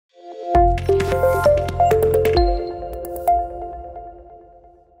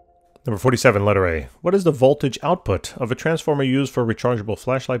Number 47, letter A. What is the voltage output of a transformer used for rechargeable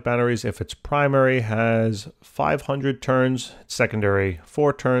flashlight batteries if its primary has 500 turns, secondary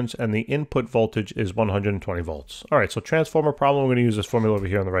 4 turns, and the input voltage is 120 volts? All right, so transformer problem, we're going to use this formula over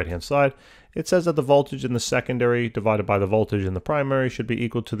here on the right-hand side. It says that the voltage in the secondary divided by the voltage in the primary should be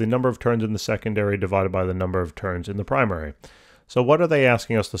equal to the number of turns in the secondary divided by the number of turns in the primary. So what are they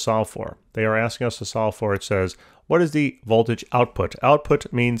asking us to solve for? They are asking us to solve for, it says, what is the voltage output?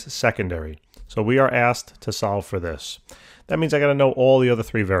 Output means secondary. So we are asked to solve for this. That means I got to know all the other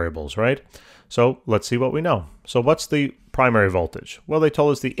 3 variables, right? So let's see what we know. So what's the primary voltage? Well, they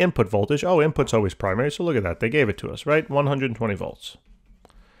told us the input voltage. Oh, input's always primary, so look at that. They gave it to us, right? 120 volts.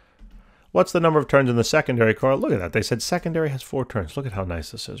 What's the number of turns in the secondary coil? Look at that. They said secondary has 4 turns. Look at how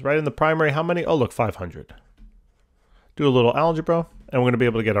nice this is, right? In the primary, how many? Oh, look, 500. Do a little algebra, and we're going to be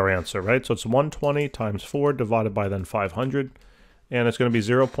able to get our answer, right? So it's 120 times 4 divided by then 500, and it's going to be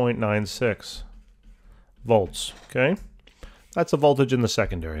 0.96 volts, okay? That's the voltage in the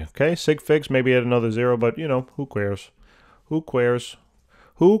secondary, okay? Sig figs, maybe add another 0, but, you know, who cares? Who cares?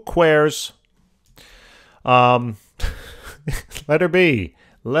 Who cares? Letter B.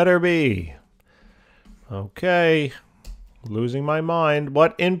 Letter B. Okay. Losing my mind.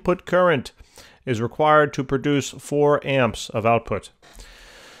 What input current is required to produce 4 amps of output?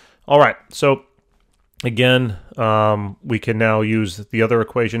 All right, so again, we can now use the other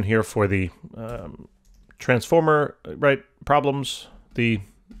equation here for the transformer, right, problems. The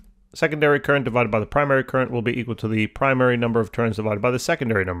secondary current divided by the primary current will be equal to the primary number of turns divided by the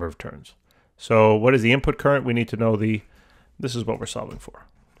secondary number of turns. So what is the input current? We need to know this is what we're solving for,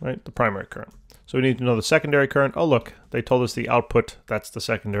 right, the primary current. So we need to know the secondary current. Oh, look, they told us the output, that's the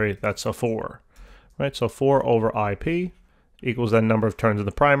secondary, that's a 4. Right, so 4 over IP equals then number of turns in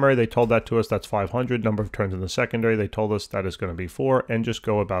the primary. They told that to us, that's 500. Number of turns in the secondary, they told us that is going to be 4, and just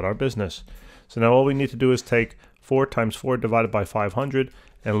go about our business. So now all we need to do is take 4 times 4 divided by 500,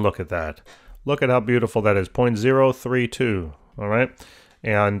 and look at that. Look at how beautiful that is, 0.032, all right?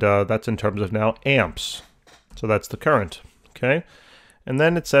 And that's in terms of now amps. So that's the current, okay? And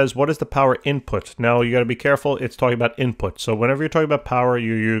then it says, what is the power input? Now you got to be careful, it's talking about input. So whenever you're talking about power,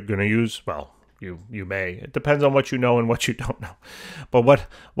 you're going to use, well, you may. It depends on what you know and what you don't know. But what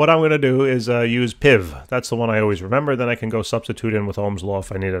I'm going to do is use PIV. That's the one I always remember. Then I can go substitute in with Ohm's law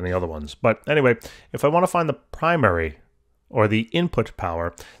if I need any other ones. But anyway, if I want to find the primary or the input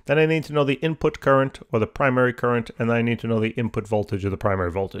power, then I need to know the input current or the primary current, and then I need to know the input voltage or the primary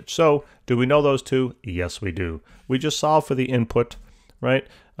voltage. So do we know those 2? Yes, we do. We just solved for the input, right?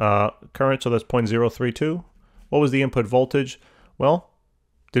 Current, so that's 0.032. What was the input voltage? Well,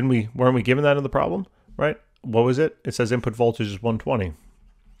 weren't we given that in the problem, right? What was it? It says input voltage is 120.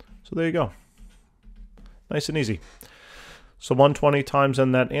 So there you go. Nice and easy. So 120 times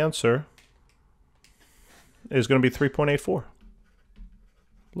in that answer is going to be 3.84.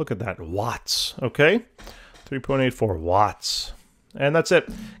 Look at that, watts, okay? 3.84 watts. And that's it.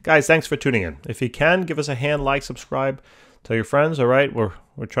 Guys, thanks for tuning in. If you can, give us a hand, like, subscribe, tell your friends, all right? We're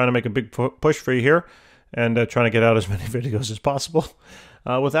trying to make a big push for you here, and trying to get out as many videos as possible.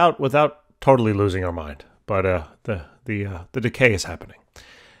 Without totally losing our mind, but the decay is happening.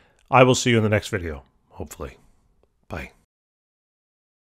 I will see you in the next video, hopefully. Bye.